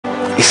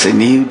It's a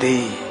new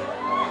day.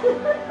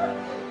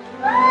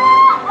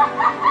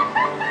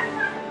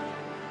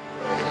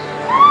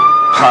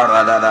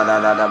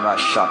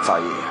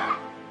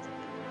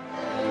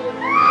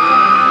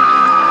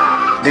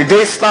 The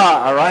day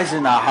star arises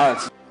in our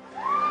hearts,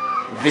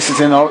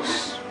 visiting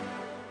us.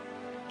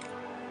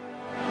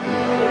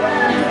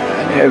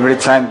 And every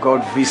time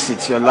God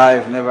visits, your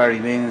life never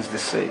remains the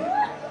same.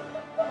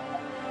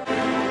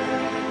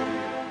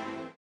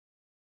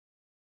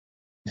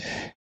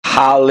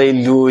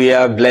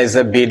 Hallelujah.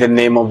 Blessed be the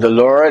name of the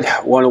Lord.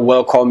 I want to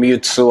welcome you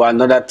to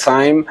another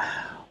time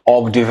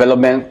of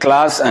development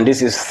class, and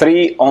this is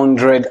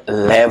 300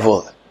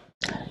 level.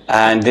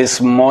 And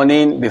this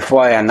morning,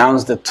 before I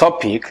announce the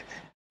topic,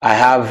 I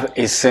have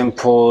a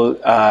simple,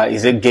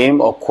 is a game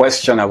or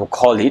question, I will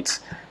call it,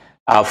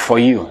 for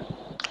you.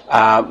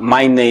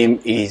 My name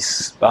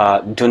is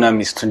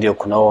Dunamis Tunde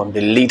Okuno. I'm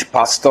the lead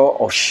pastor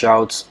of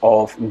Shouts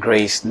of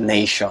Grace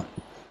Nation.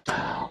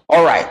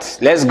 All right,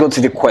 let's go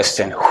to the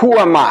question. Who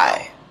am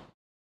I?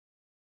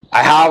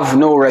 I have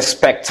no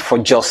respect for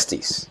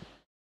justice.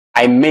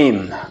 I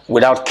maim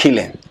without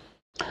killing.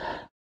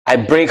 I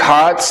break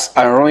hearts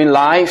and ruin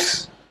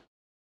lives.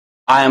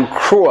 I am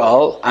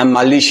cruel and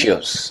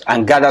malicious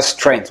and gather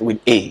strength with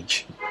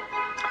age.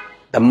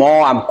 The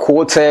more I'm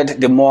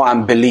quoted, the more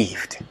I'm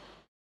believed.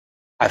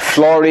 I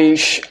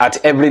flourish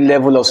at every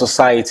level of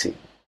society.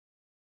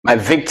 My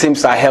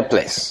victims are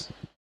helpless.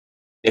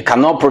 They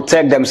cannot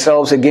protect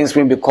themselves against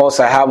me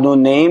because I have no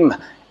name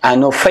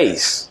and no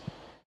face.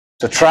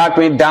 To track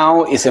me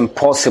down is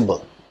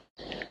impossible.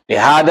 The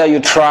harder you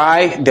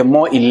try, the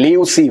more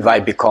elusive I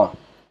become.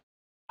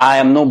 I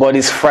am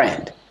nobody's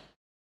friend.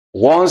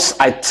 Once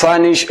I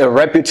tarnish a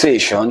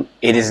reputation,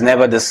 it is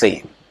never the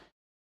same.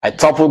 I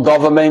topple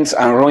governments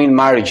and ruin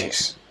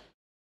marriages.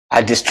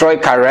 I destroy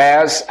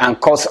careers and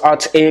cause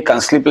heartache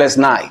and sleepless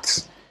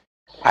nights.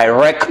 I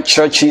wreck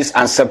churches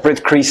and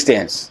separate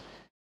Christians.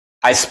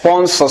 I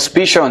spawn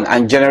suspicion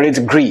and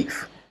generate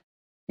grief.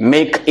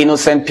 Make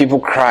innocent people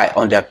cry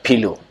on their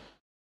pillows.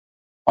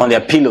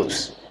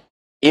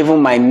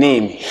 Even my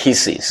name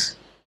hisses.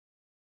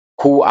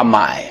 Who am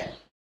I?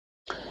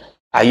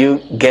 Are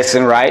you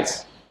guessing right?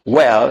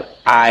 Well,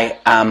 I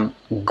am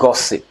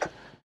gossip.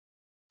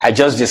 I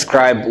just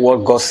described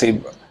what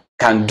gossip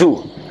can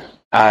do.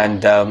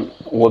 And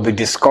we'll be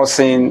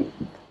discussing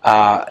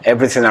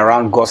everything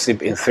around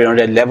gossip in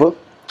 300 level.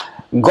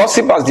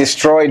 Gossip has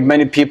destroyed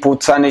many people,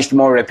 tarnished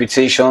more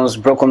reputations,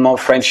 broken more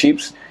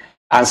friendships,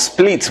 and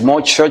split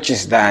more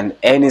churches than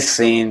any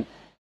sin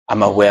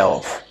I'm aware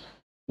of.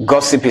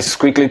 Gossip is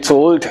quickly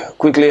told,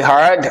 quickly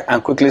heard,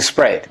 and quickly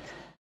spread.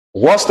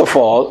 Worst of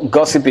all,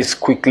 gossip is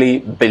quickly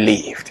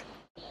believed.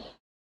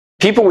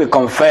 People will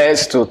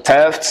confess to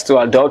theft, to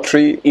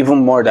adultery,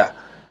 even murder,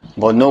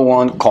 but no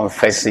one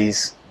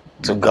confesses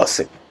to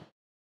gossip.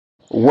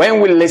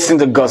 When we listen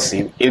to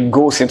gossip, it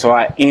goes into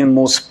our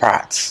inmost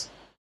parts.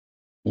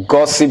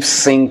 Gossip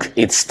sinks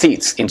its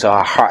teeth into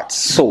our hearts,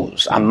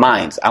 souls, and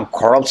minds and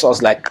corrupts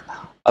us like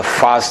a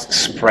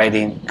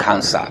fast-spreading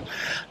cancer.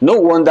 No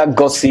wonder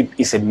gossip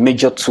is a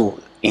major tool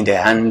in the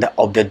hand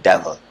of the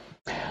devil.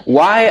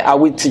 Why are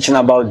we teaching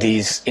about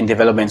this in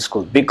development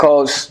school?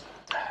 Because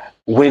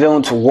we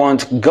don't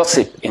want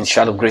gossip in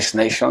Shadow Grace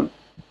Nation.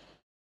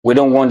 We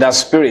don't want that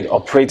spirit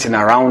operating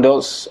around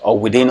us or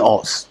within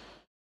us.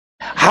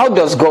 How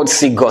does God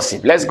see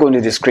gossip? Let's go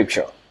into the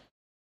scripture.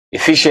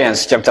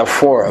 Ephesians chapter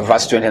 4,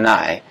 verse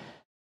 29.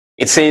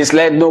 It says,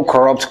 "Let no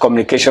corrupt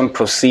communication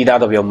proceed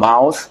out of your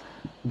mouth,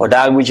 but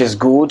that which is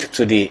good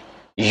to the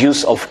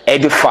use of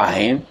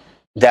edifying,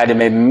 that it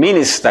may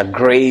minister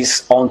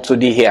grace unto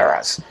the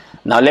hearers."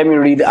 Now let me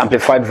read the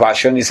Amplified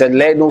Version. It said,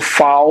 "Let no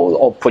foul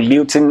or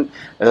polluting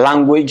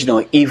language,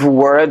 no evil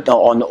word,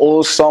 no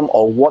unwholesome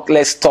or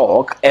worthless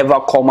talk ever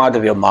come out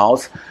of your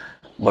mouth,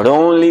 but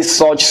only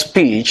such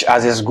speech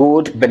as is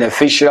good,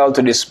 beneficial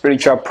to the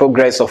spiritual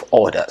progress of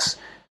others,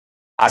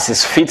 as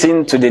is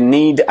fitting to the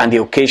need and the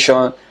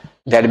occasion,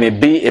 that it may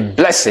be a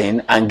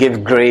blessing and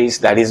give grace,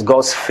 that is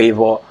God's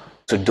favor,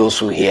 to those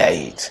who hear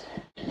it."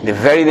 The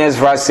very next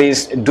verse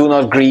says, "Do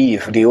not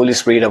grieve the Holy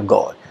Spirit of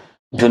God.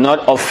 Do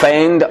not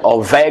offend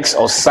or vex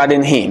or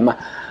sadden him,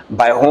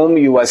 by whom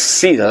you are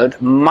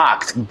sealed,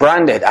 marked,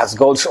 branded as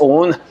God's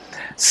own,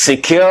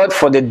 secured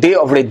for the day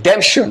of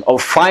redemption,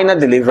 of final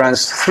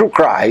deliverance through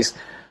Christ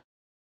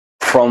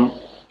from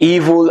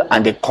evil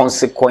and the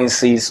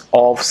consequences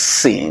of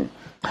sin."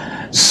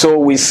 So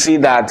we see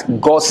that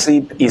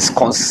gossip is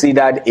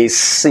considered a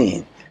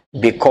sin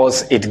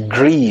because it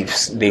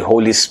grieves the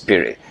Holy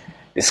Spirit.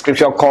 The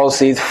scripture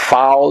calls it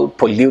foul,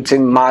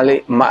 polluting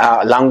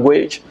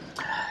language.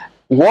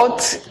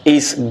 What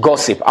is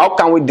gossip? How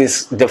can we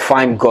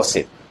define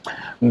gossip?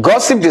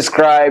 Gossip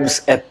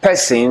describes a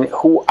person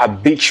who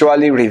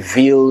habitually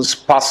reveals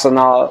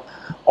personal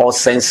or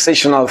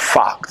sensational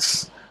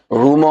facts,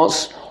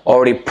 rumors,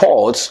 or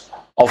reports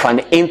of an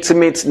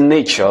intimate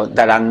nature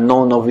that are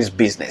none of his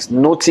business.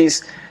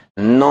 Notice,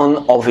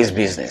 none of his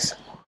business.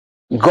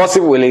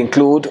 Gossip will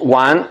include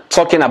 1,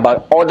 talking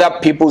about other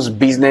people's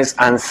business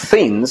and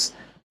things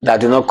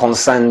that do not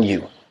concern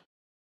you.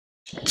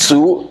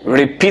 2,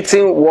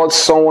 repeating what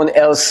someone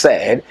else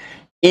said,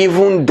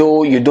 even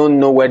though you don't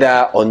know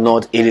whether or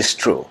not it is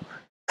true.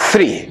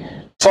 3,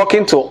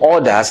 talking to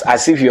others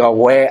as if you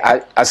were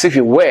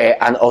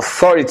an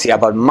authority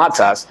about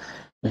matters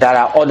that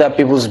are other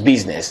people's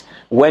business,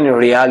 when in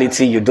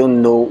reality you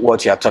don't know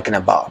what you are talking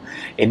about.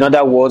 In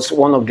other words,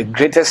 one of the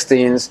greatest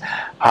things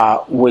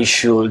we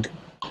should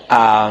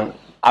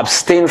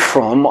abstain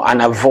from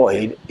and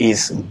avoid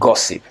is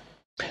gossip.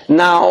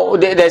 Now,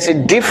 there's a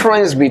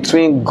difference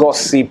between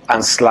gossip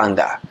and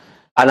slander,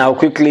 and I'll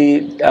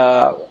quickly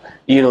tell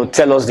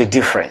us the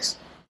difference.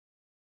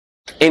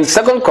 In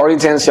 2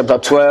 Corinthians chapter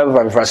 12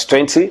 and verse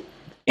 20,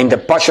 in the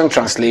Passion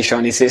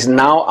Translation, it says,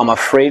 "Now I'm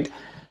afraid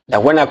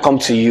that when I come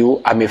to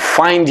you, I may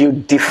find you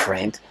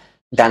different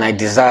than I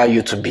desire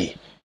you to be,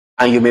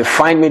 and you may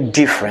find me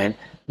different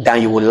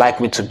than you would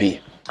like me to be."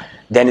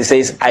 Then it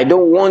says, "I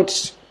don't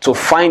want to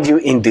find you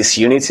in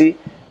disunity,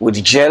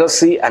 with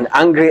jealousy and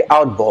angry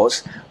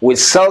outbursts, with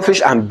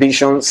selfish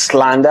ambition,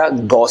 slander,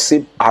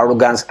 gossip,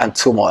 arrogance, and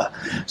turmoil."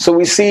 So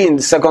we see in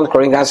 2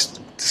 Corinthians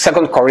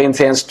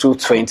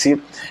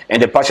 2:20, in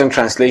the Passion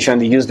Translation,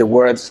 they use the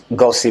words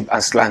gossip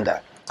and slander.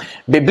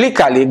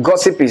 Biblically,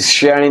 gossip is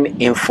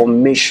sharing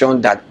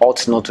information that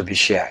ought not to be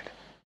shared.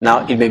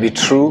 Now, it may be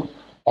true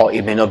or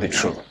it may not be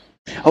true.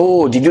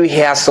 "Oh, did you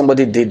hear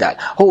somebody did that?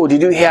 Oh,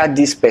 did you hear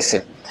this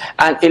person?"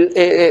 And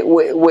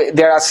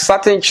there are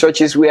certain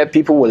churches where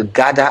people will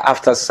gather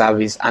after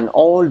service and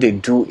all they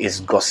do is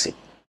gossip.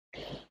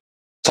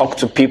 Talk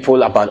to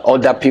people about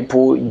other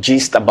people,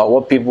 gist about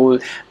what people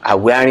are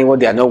wearing,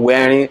 what they are not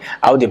wearing,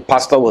 how the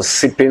pastor was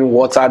sipping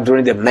water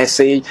during the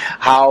message,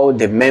 how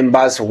the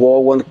members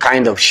wore one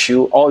kind of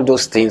shoe. All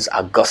those things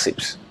are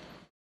gossips.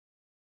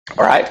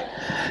 All right?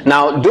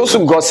 Now, those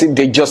who gossip,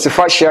 they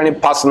justify sharing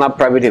personal,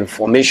 private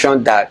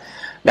information that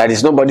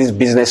is nobody's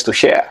business to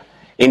share.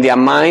 In their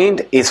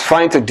mind, it's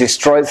fine to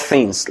destroy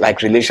things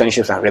like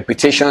relationships and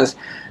reputations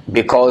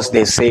because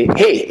they say,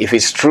 hey, if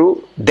it's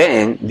true,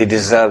 then they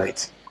deserve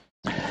it.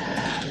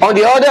 On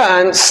the other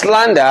hand,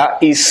 slander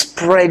is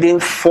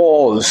spreading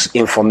false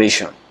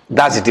information.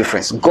 That's the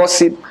difference.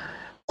 Gossip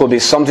could be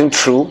something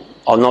true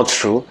or not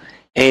true.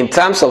 In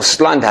terms of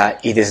slander,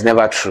 it is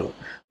never true.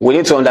 We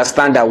need to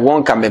understand that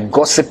one can be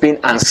gossiping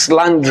and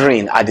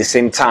slandering at the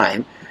same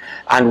time,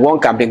 and one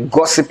can be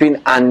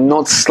gossiping and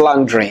not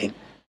slandering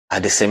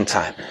at the same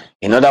time.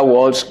 In other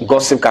words,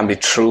 gossip can be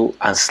true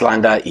and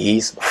slander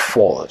is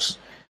false.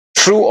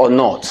 True or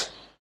not,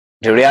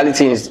 the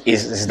reality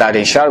is that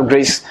in Shout of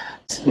Grace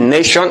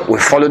Nation, we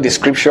follow the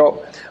scripture.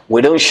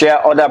 We don't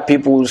share other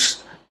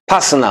people's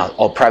personal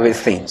or private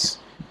things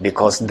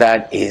because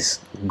that is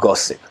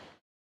gossip.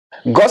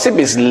 Gossip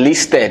is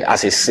listed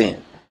as a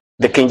sin.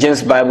 The King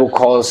James Bible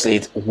calls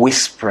it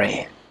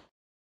whispering,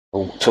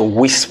 to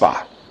whisper.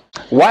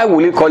 Why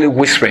will you call it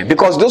whispering?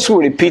 Because those who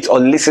repeat or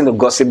listen to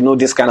gossip know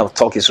this kind of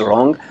talk is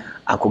wrong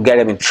and could get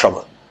them in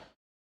trouble.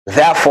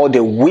 Therefore, they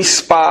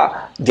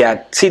whisper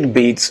their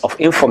tidbits of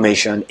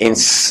information in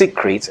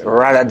secret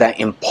rather than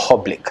in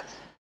public.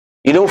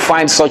 You don't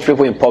find such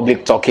people in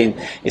public talking.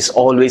 It's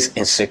always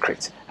in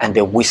secret. And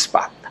they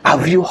whisper.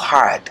 Have you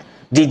heard?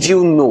 Did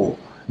you know?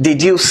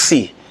 Did you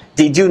see?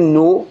 Did you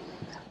know?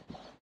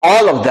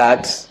 All of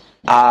that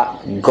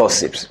are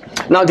gossips.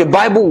 Now, the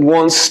Bible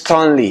warns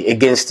sternly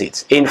against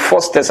it. In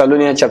 1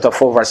 Thessalonians chapter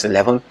 4, verse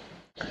 11,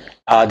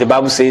 the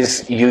Bible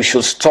says, you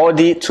should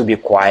study to be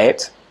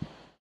quiet,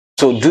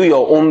 to do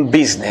your own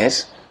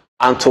business,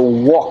 and to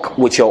walk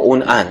with your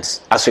own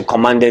hands, as we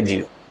commanded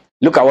you.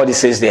 Look at what it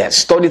says there.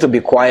 Study to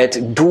be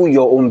quiet, do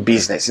your own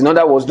business. In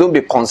other words, don't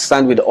be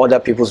concerned with other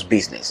people's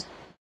business.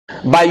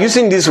 By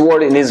using this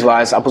word in this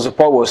verse, Apostle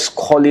Paul was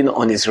calling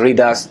on his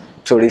readers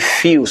to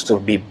refuse to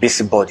be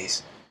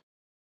busybodies.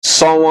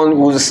 Someone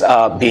whose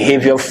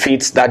behavior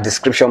fits that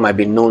description might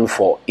be known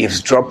for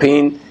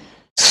eavesdropping,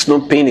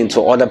 snooping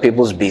into other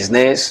people's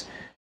business,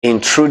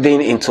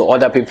 intruding into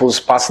other people's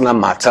personal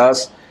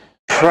matters,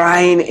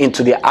 prying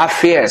into the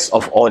affairs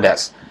of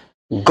others,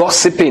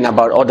 gossiping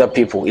about other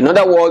people. In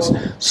other words,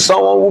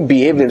 someone who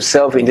behaves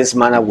himself in this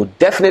manner would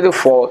definitely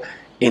fall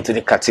into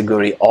the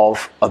category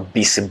of a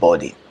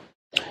busybody.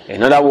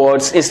 In other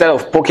words, instead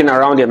of poking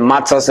around in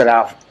matters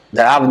that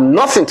have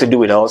nothing to do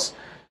with us,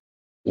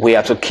 we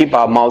are to keep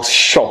our mouths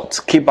shut,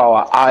 keep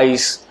our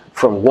eyes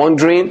from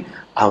wandering,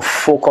 and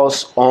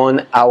focus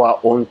on our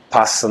own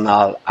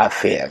personal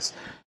affairs.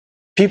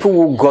 People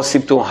who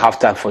gossip don't have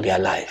time for their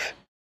life.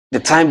 The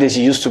time they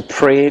used to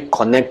pray,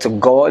 connect to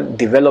God,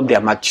 develop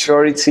their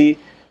maturity,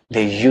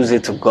 they use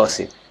it to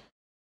gossip.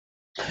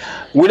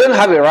 We don't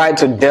have a right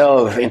to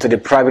delve into the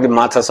private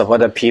matters of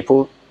other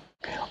people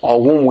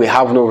or whom we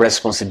have no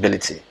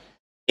responsibility.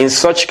 In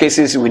such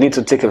cases, we need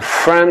to take a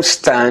firm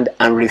stand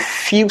and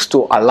refuse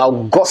to allow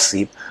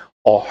gossip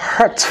or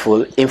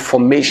hurtful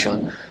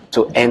information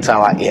to enter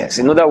our ears.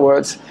 In other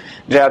words,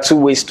 there are two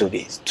ways to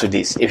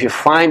this. If you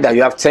find that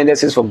you have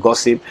tendencies for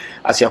gossip,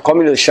 as you're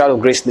coming to the Shout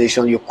of Grace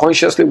Nation, you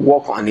consciously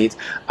work on it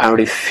and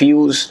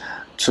refuse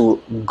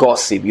to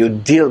gossip. You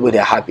deal with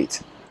the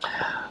habit.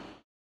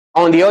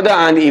 On the other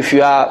hand, if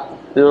you are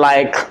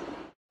like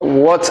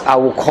what I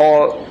would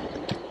call,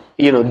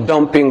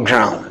 dumping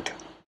ground,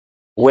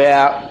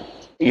 where,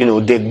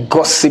 they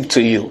gossip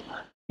to you.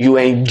 You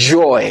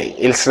enjoy,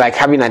 it's like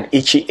having an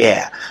itchy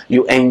ear.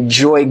 You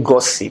enjoy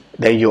gossip.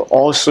 Then you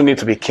also need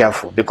to be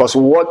careful, because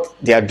what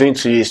they are doing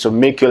to you is to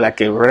make you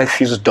like a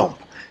refuse dump,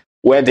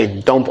 where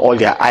they dump all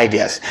their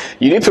ideas.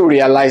 You need to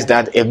realize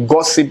that a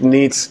gossip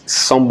needs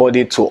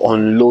somebody to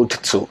unload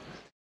to.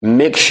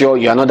 Make sure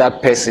you're not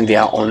that person they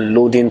are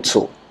unloading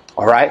to.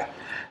 All right?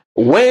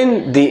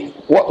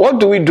 What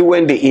do we do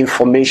when the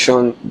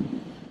information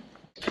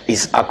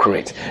is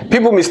accurate?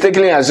 People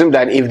mistakenly assume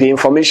that if the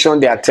information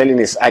they are telling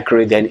is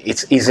accurate, then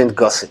it isn't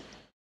gossip.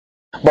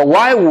 But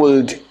why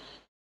would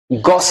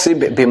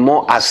gossip be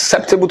more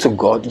acceptable to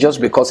God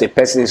just because a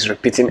person is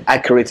repeating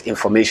accurate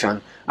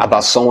information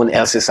about someone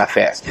else's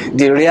affairs?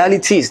 The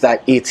reality is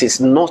that it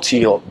is not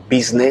your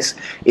business,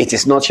 it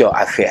is not your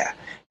affair.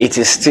 It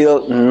is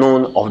still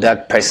none of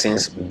that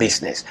person's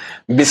business.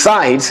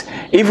 Besides,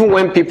 even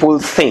when people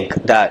think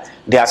that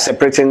they are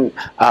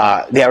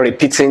they are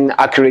repeating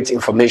accurate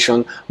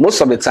information, most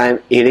of the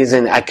time it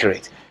isn't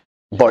accurate.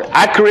 But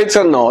accurate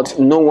or not,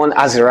 no one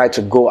has the right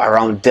to go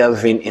around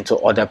delving into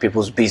other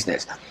people's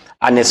business.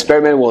 An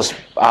experiment was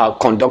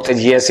conducted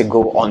years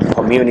ago on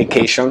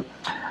communication.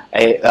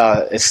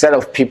 A set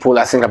of people,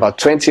 I think about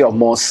 20 or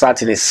more,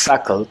 sat in a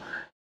circle,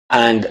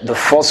 and the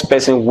first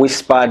person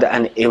whispered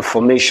an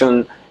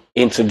information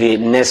into the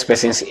next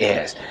person's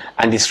ears,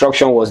 and the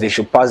instruction was they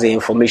should pass the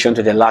information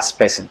to the last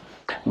person.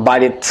 By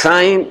the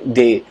time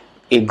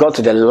it got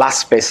to the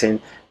last person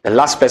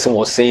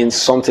was saying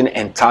something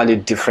entirely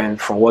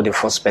different from what the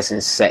first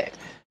person said.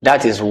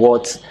 That is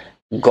what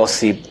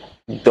gossip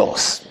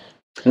does.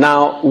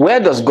 Now, where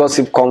does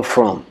gossip come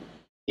from?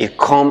 It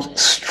comes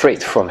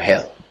straight from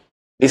hell.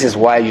 This is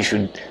why you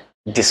should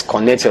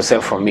disconnect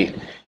yourself from it.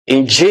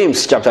 In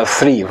James chapter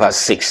 3 verse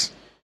 6,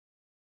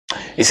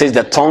 it says,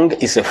 the tongue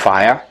is a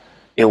fire,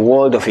 a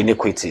world of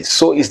iniquity.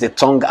 So is the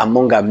tongue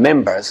among our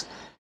members,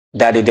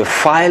 that it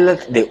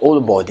defileth the whole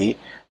body,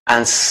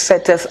 and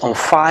setteth on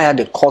fire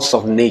the course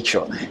of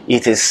nature.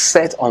 It is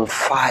set on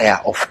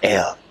fire of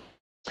hell.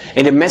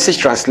 In the Message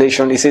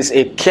translation, it says,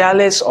 a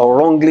careless or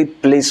wrongly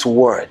placed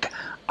word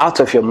out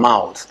of your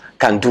mouth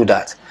can do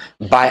that.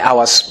 By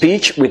our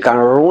speech, we can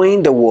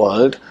ruin the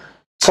world,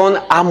 turn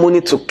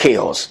harmony to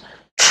chaos,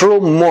 throw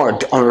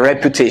mud on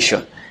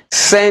reputation,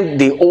 send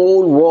the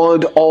whole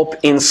world up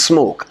in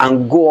smoke,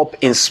 and go up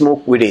in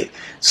smoke with it.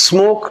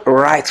 Smoke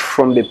right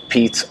from the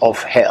pit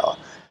of hell.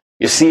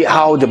 You see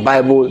how the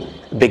Bible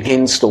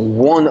begins to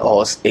warn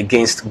us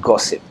against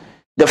gossip.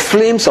 The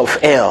flames of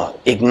hell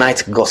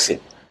ignite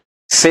gossip.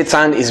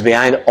 Satan is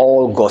behind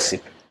all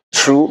gossip,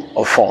 true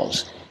or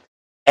false,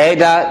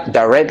 either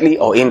directly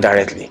or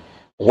indirectly.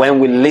 When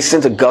we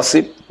listen to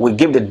gossip, we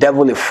give the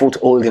devil a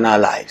foothold in our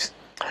lives.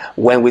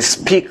 When we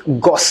speak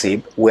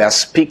gossip, we are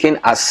speaking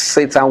as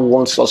Satan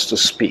wants us to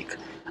speak.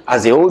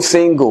 As the old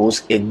saying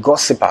goes, a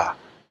gossiper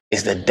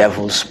is the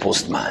devil's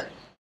postman.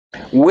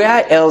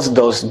 Where else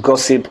does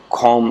gossip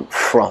come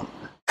from?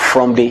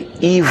 From the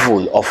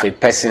evil of a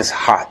person's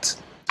heart.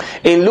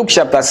 In Luke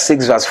chapter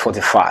 6 verse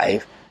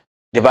 45,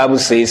 the Bible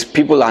says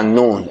people are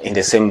known in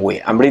the same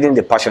way. I'm reading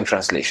the Passion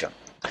Translation.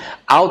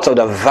 Out of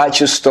the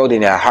virtue stored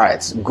in their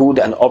hearts, good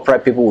and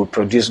upright people will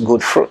produce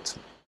good fruit.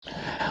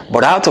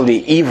 But out of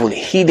the evil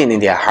hidden in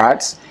their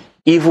hearts,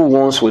 evil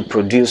ones will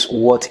produce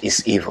what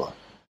is evil.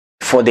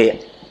 For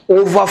the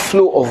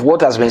overflow of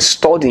what has been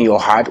stored in your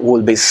heart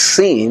will be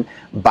seen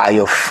by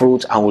your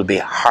fruit and will be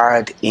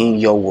heard in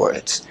your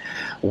words.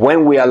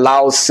 When we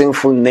allow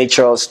sinful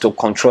natures to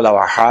control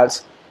our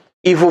hearts,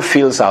 evil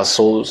fills our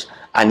souls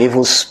and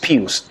evil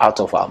spews out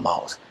of our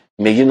mouths.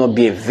 May you not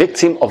be a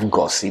victim of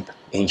gossip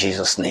in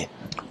Jesus' name.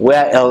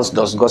 Where else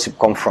does gossip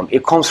come from?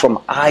 It comes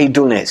from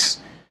idleness.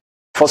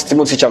 1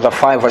 Timothy chapter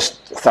 5 verse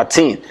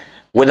 13.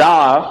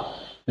 Without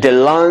they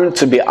learn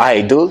to be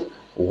idle,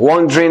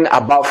 wandering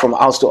about from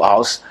house to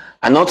house,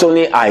 and not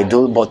only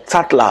idle, but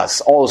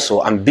tattlers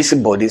also, and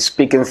busybodies,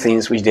 speaking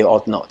things which they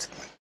ought not.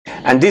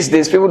 And these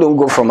days, people don't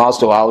go from house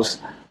to house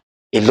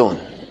alone.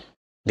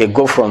 They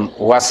go from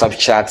WhatsApp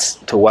chats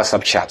to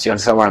WhatsApp chats. You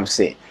understand what I'm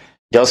saying?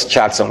 Just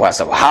chats on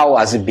WhatsApp. How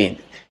has it been?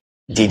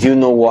 Did you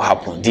know what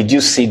happened? Did you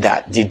see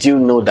that? Did you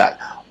know that?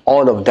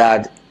 All of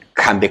that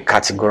can be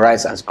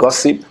categorized as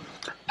gossip,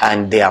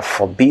 and they are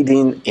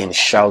forbidden in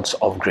Shouts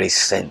of Grace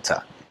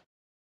Center.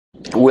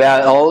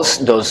 Where else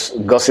does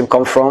gossip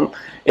come from?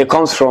 It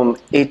comes from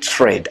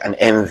hatred and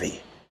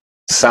envy.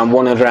 Psalm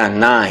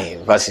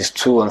 109 verses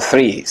 2 and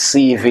 3,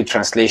 CEV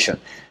translation.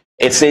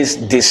 It says,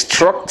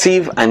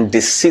 destructive and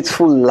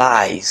deceitful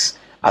lies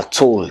are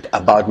told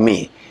about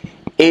me.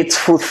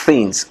 Hateful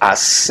things are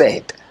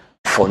said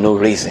for no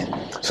reason.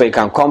 So it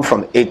can come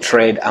from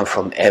hatred and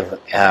from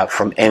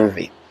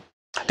envy.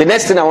 The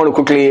next thing I want to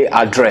quickly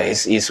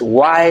address is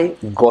why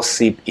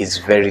gossip is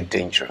very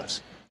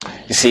dangerous.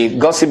 You see,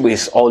 gossip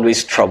is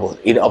always trouble.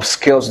 It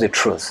obscures the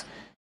truth,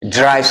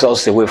 drives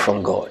us away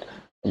from God.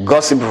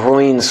 Gossip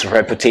ruins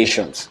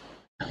reputations.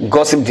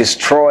 Gossip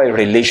destroys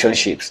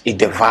relationships. It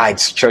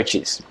divides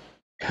churches.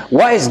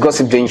 Why is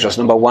gossip dangerous?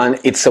 Number one,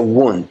 it's a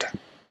wound.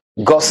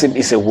 Gossip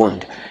is a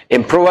wound.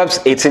 In Proverbs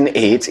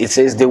 18:8, it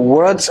says, the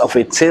words of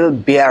a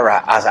tale-bearer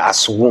are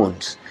as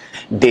wounds.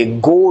 They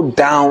go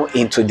down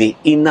into the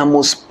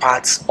innermost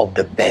parts of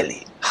the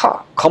belly.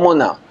 Come on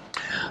now.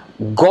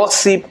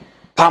 Gossip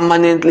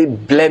permanently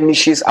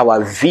blemishes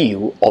our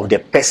view of the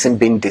person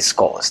being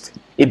discussed.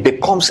 It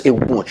becomes a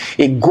wound.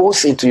 It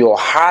goes into your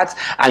heart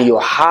and you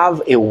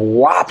have a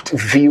warped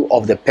view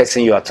of the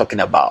person you are talking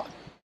about.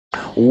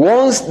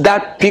 Once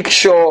that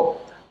picture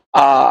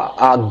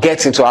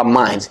gets into our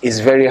minds, it's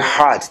very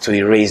hard to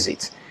erase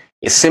it.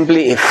 It's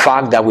simply a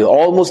fact that we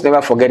almost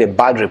never forget a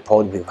bad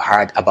report we've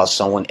heard about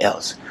someone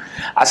else.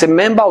 As a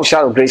member of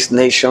Shout of Grace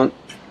Nation,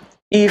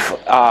 if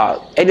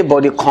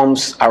anybody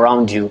comes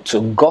around you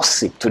to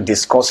gossip, to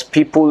discuss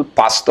people,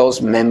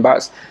 pastors,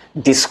 members,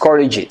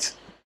 discourage it.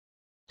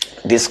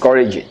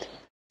 Discourage it.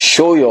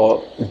 Show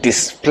your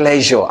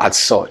displeasure at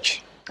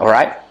such. All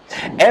right?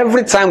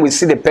 Every time we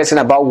see the person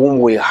about whom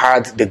we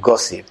heard the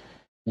gossip,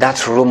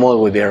 that rumor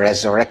will be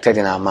resurrected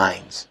in our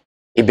minds.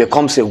 It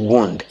becomes a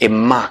wound, a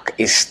mark,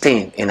 a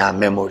stain in our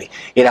memory.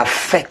 It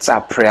affects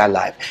our prayer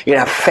life. It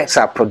affects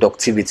our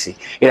productivity.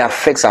 It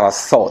affects our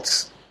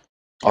thoughts.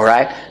 All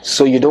right?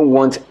 So you don't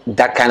want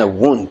that kind of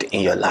wound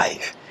in your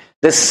life.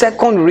 The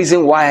second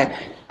reason why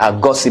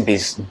gossip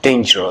is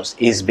dangerous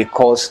is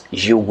because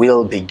you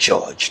will be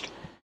judged.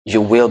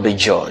 You will be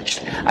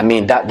judged. I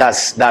mean,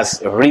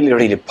 that's really,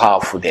 really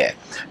powerful there.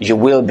 You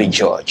will be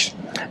judged.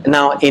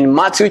 Now, in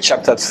Matthew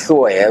chapter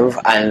 12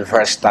 and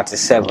verse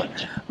 37,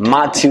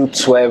 Matthew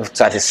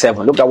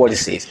 12:37, look at what it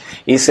says.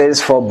 It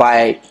says, for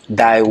by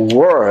thy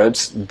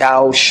words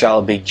thou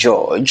shalt be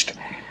judged,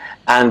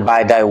 and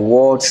by thy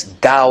words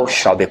thou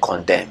shalt be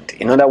condemned.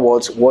 In other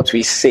words, what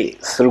we say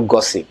through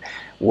gossip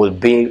will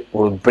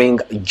bring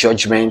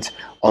judgment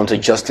unto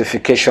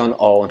justification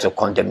or unto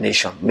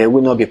condemnation. May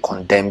we not be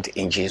condemned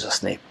in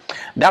Jesus' name.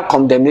 That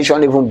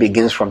condemnation even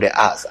begins from the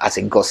earth as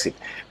a gossip,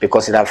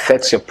 because it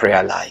affects your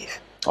prayer life.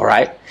 All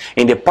right?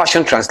 In the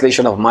Passion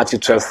Translation of Matthew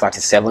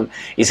 12:37,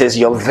 it says,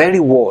 your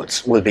very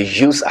words will be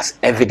used as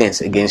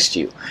evidence against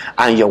you,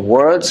 and your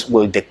words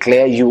will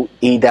declare you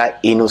either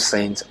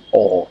innocent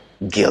or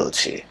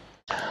guilty.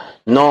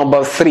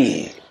 Number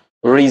 3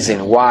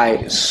 reason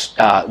why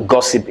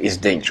gossip is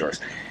dangerous.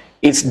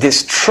 It's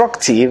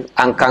destructive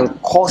and can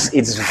cause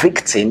its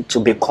victim to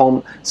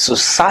become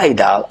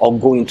suicidal or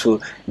go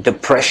into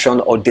depression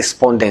or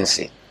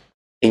despondency.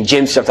 In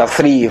James chapter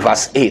 3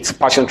 verse 8,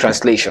 Passion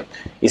Translation,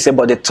 it said,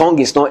 but the tongue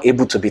is not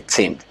able to be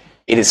tamed.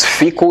 It is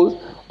fickle,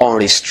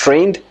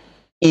 unrestrained,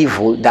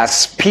 evil, that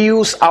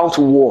spews out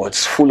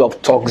words full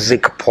of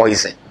toxic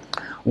poison.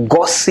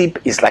 Gossip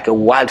is like a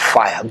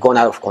wildfire gone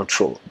out of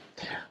control.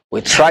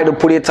 We try to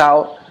put it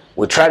out,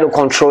 we try to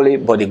control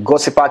it, but the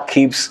gossiper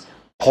keeps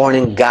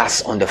pouring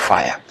gas on the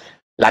fire.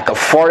 Like a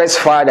forest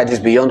fire that is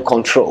beyond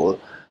control,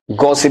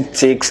 gossip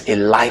takes a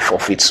life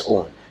of its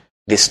own.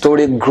 The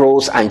story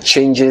grows and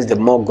changes the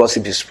more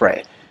gossip is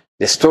spread.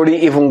 The story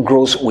even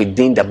grows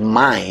within the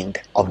mind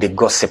of the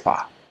gossiper.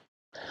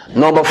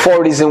 Number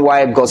 4 reason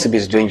why gossip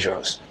is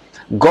dangerous.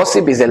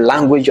 Gossip is the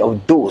language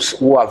of those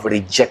who have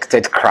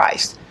rejected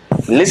Christ.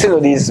 Listen to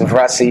these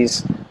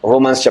verses,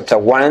 Romans chapter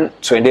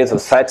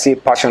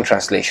 1:28-30, Passion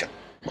Translation.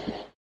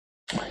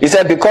 He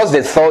said, because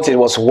they thought it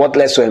was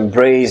worthless to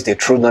embrace the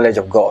true knowledge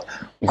of God,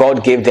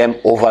 God gave them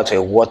over to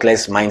a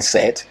worthless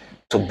mindset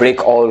to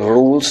break all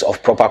rules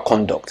of proper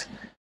conduct.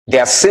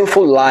 Their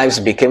sinful lives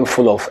became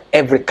full of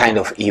every kind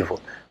of evil,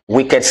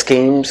 wicked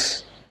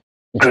schemes,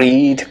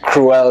 greed,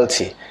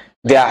 cruelty.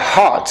 Their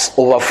hearts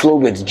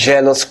overflowed with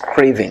jealous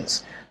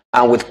cravings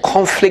and with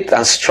conflict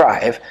and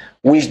strife,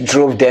 which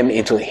drove them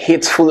into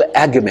hateful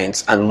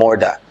arguments and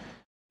murder.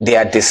 They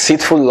are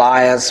deceitful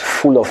liars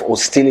full of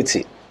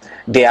hostility.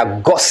 They are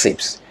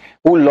gossips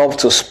who love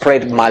to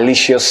spread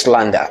malicious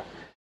slander.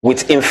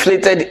 With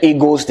inflated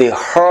egos, they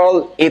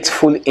hurl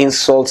hateful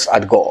insults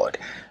at God,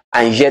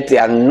 and yet they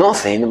are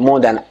nothing more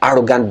than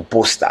arrogant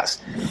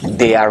boasters.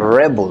 They are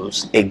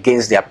rebels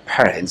against their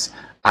parents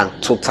and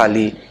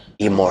totally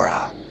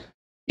immoral.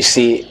 You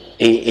see,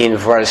 in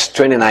verse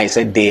 29, it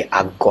said they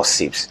are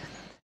gossips,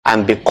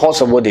 and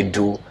because of what they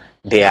do,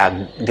 they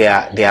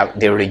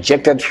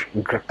rejected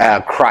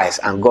Christ,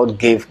 and God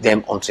gave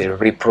them unto a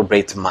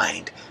reprobate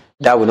mind.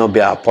 That will not be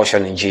our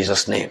portion in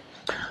Jesus' name.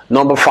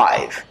 Number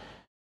 5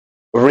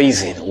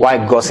 reason why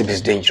gossip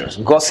is dangerous.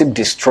 Gossip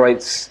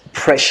destroys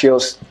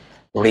precious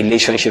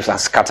relationships and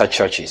scatters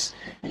churches.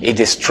 It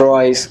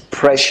destroys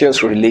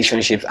precious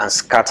relationships and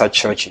scatters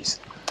churches.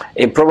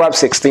 In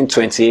Proverbs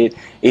 16:28,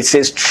 it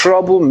says,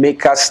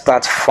 troublemakers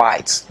start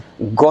fights,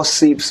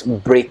 gossips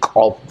break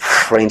up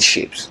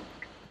friendships.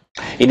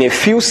 In a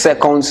few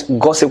seconds,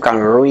 gossip can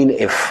ruin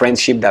a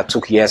friendship that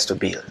took years to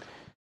build.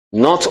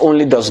 Not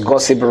only does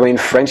gossip ruin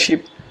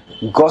friendship,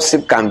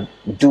 gossip can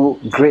do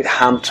great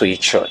harm to a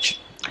church.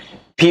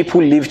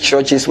 People leave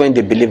churches when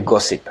they believe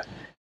gossip.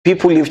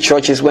 People leave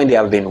churches when they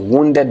have been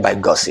wounded by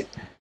gossip.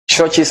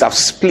 Churches have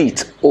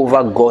split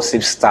over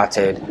gossip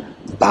started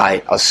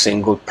by a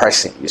single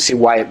person. You see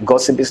why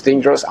gossip is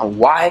dangerous and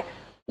why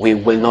We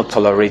will not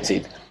tolerate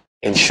it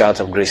in Shout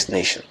of Grace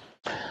Nation.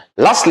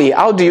 Lastly,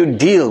 how do you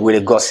deal with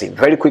a gossip?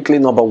 Very quickly,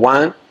 number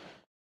one,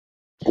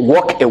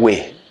 walk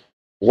away.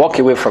 Walk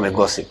away from a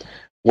gossip.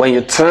 When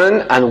you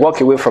turn and walk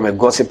away from a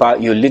gossiper,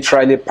 you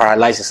literally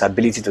paralyze his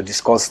ability to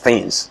discuss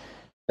things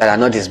that are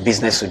not his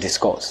business to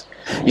discuss.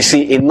 You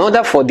see, in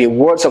order for the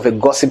words of a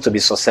gossip to be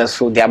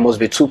successful, there must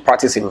be two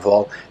parties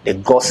involved, the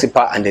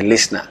gossiper and the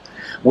listener.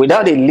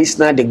 Without a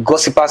listener, the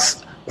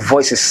gossiper's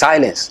voice is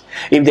silenced.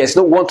 If there's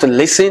no one to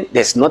listen,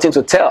 there's nothing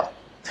to tell.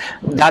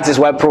 That is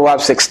why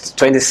Proverbs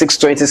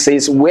 26:20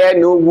 says, where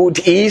no wood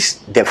is,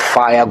 the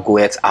fire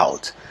goeth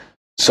out.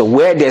 So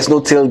where there's no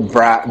tale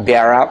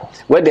bearer,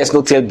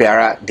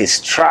 the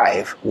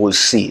strife will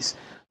cease.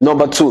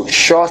 Number two,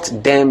 shut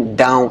them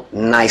down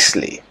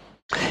nicely.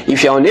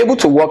 If you're unable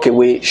to walk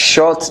away,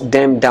 shut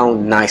them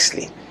down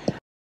nicely.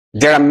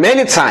 There are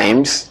many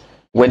times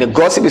when the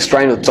gossip is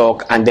trying to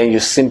talk and then you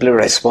simply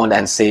respond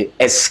and say,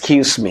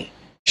 excuse me,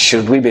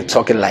 should we be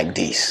talking like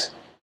this?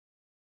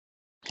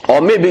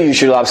 Or maybe you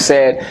should have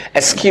said,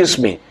 excuse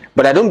me,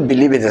 but I don't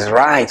believe it is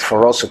right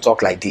for us to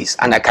talk like this,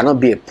 and I cannot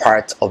be a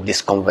part of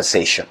this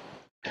conversation.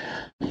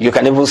 You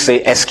can even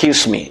say,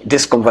 excuse me,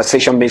 this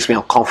conversation makes me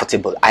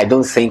uncomfortable. I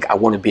don't think I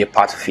want to be a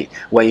part of it.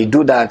 When you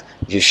do that,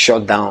 you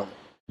shut down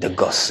the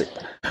gossip.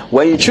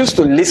 When you choose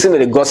to listen to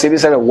the gossip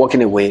instead of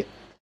walking away,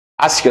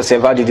 ask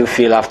yourself, how did you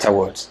feel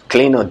afterwards?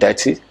 Clean or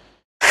dirty?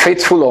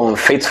 Faithful or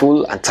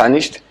unfaithful and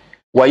tarnished?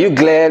 Were you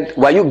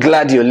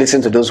glad you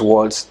listened to those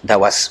words that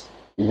was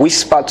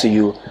whispered to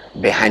you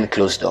behind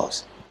closed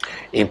doors?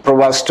 In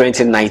Proverbs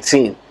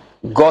 20:19,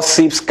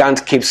 gossips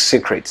can't keep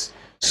secrets,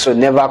 so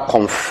never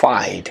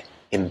confide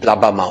in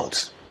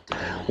blabbermouths.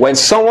 When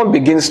someone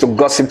begins to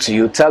gossip to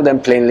you, tell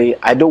them plainly,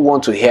 I don't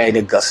want to hear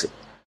any gossip.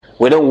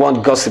 We don't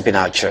want gossip in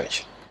our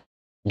church.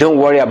 Don't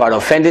worry about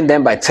offending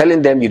them by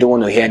telling them you don't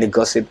want to hear any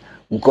gossip.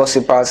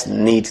 Gossipers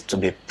need to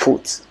be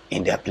put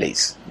in their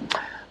place.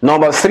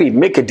 Number three,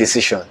 make a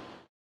decision.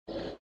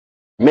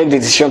 Make the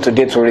decision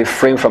today to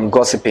refrain from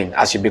gossiping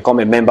as you become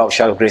a member of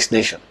Shout of Grace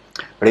Nation.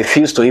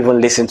 Refuse to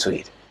even listen to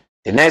it.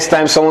 The next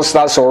time someone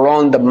starts to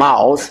run the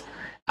mouth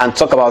and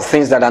talk about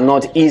things that are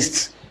not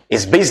his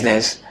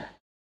business,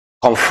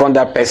 confront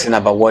that person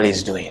about what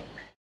he's doing.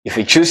 If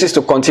he chooses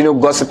to continue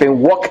gossiping,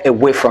 walk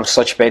away from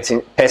such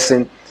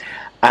person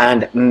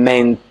and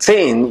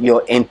maintain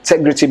your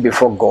integrity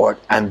before God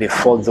and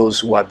before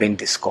those who are being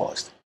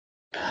discussed.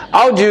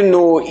 How do you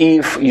know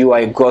if you are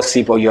a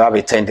gossip or you have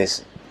a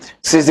tendency?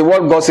 Since the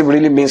word gossip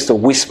really means to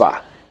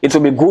whisper, it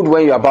will be good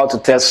when you're about to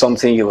tell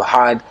something you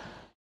had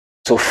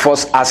to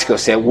first ask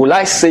yourself, will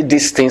I say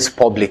these things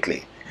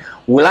publicly?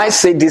 Will I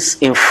say this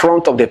in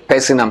front of the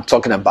person I'm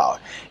talking about?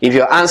 If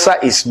your answer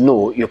is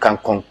no, you can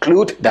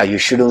conclude that you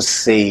shouldn't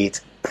say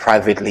it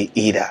privately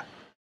either.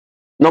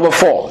 Number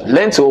four,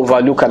 learn to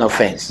overlook an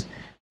offense.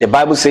 The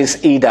Bible says,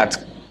 he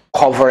that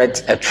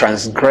covereth a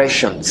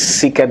transgression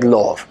seeketh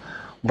love,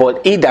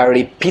 but he that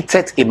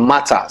repeateth a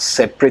matter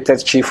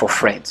separateth chief of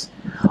friends.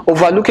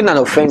 Overlooking an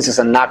offense is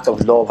an act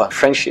of love and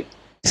friendship.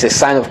 It's a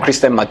sign of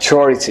Christian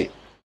maturity.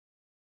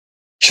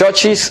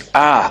 Churches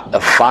are a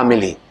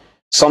family.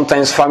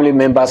 Sometimes family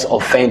members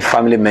offend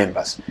family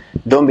members.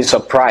 Don't be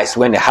surprised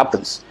when it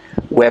happens.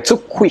 We're too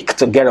quick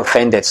to get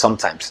offended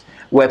sometimes.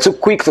 We're too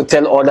quick to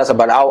tell others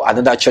about how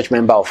another church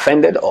member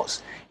offended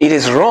us. It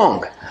is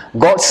wrong.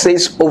 God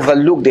says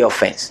overlook the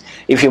offense.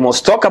 If you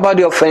must talk about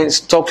the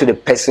offense, talk to the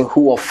person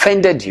who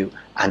offended you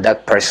and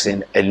that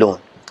person alone.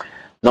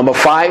 Number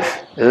five,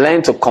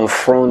 learn to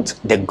confront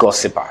the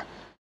gossiper.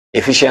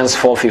 Ephesians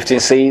 4:15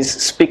 says,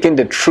 speaking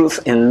the truth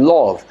in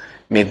love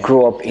may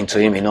grow up into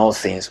him in all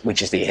things,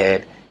 which is the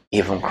head,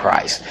 even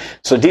Christ.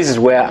 So this is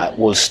where I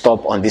will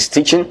stop on this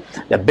teaching.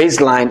 The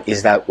baseline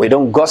is that we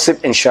don't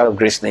gossip in Shout of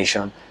Grace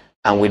Nation,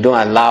 and we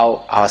don't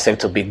allow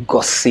ourselves to be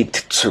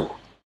gossiped to.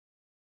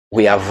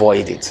 We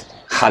avoid it.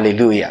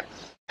 Hallelujah.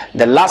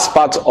 The last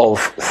part of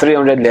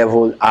 300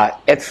 level are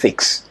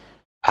ethics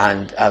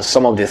and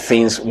some of the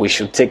things we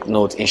should take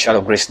note in Shout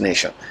of Grace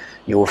Nation.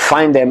 You will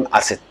find them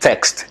as a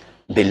text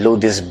below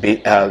this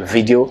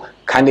video.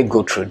 Kindly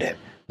go through them.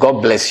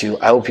 God bless you.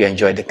 I hope you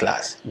enjoyed the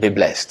class. Be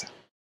blessed.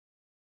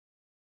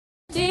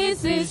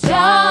 This is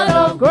Shout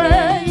of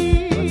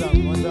Grace.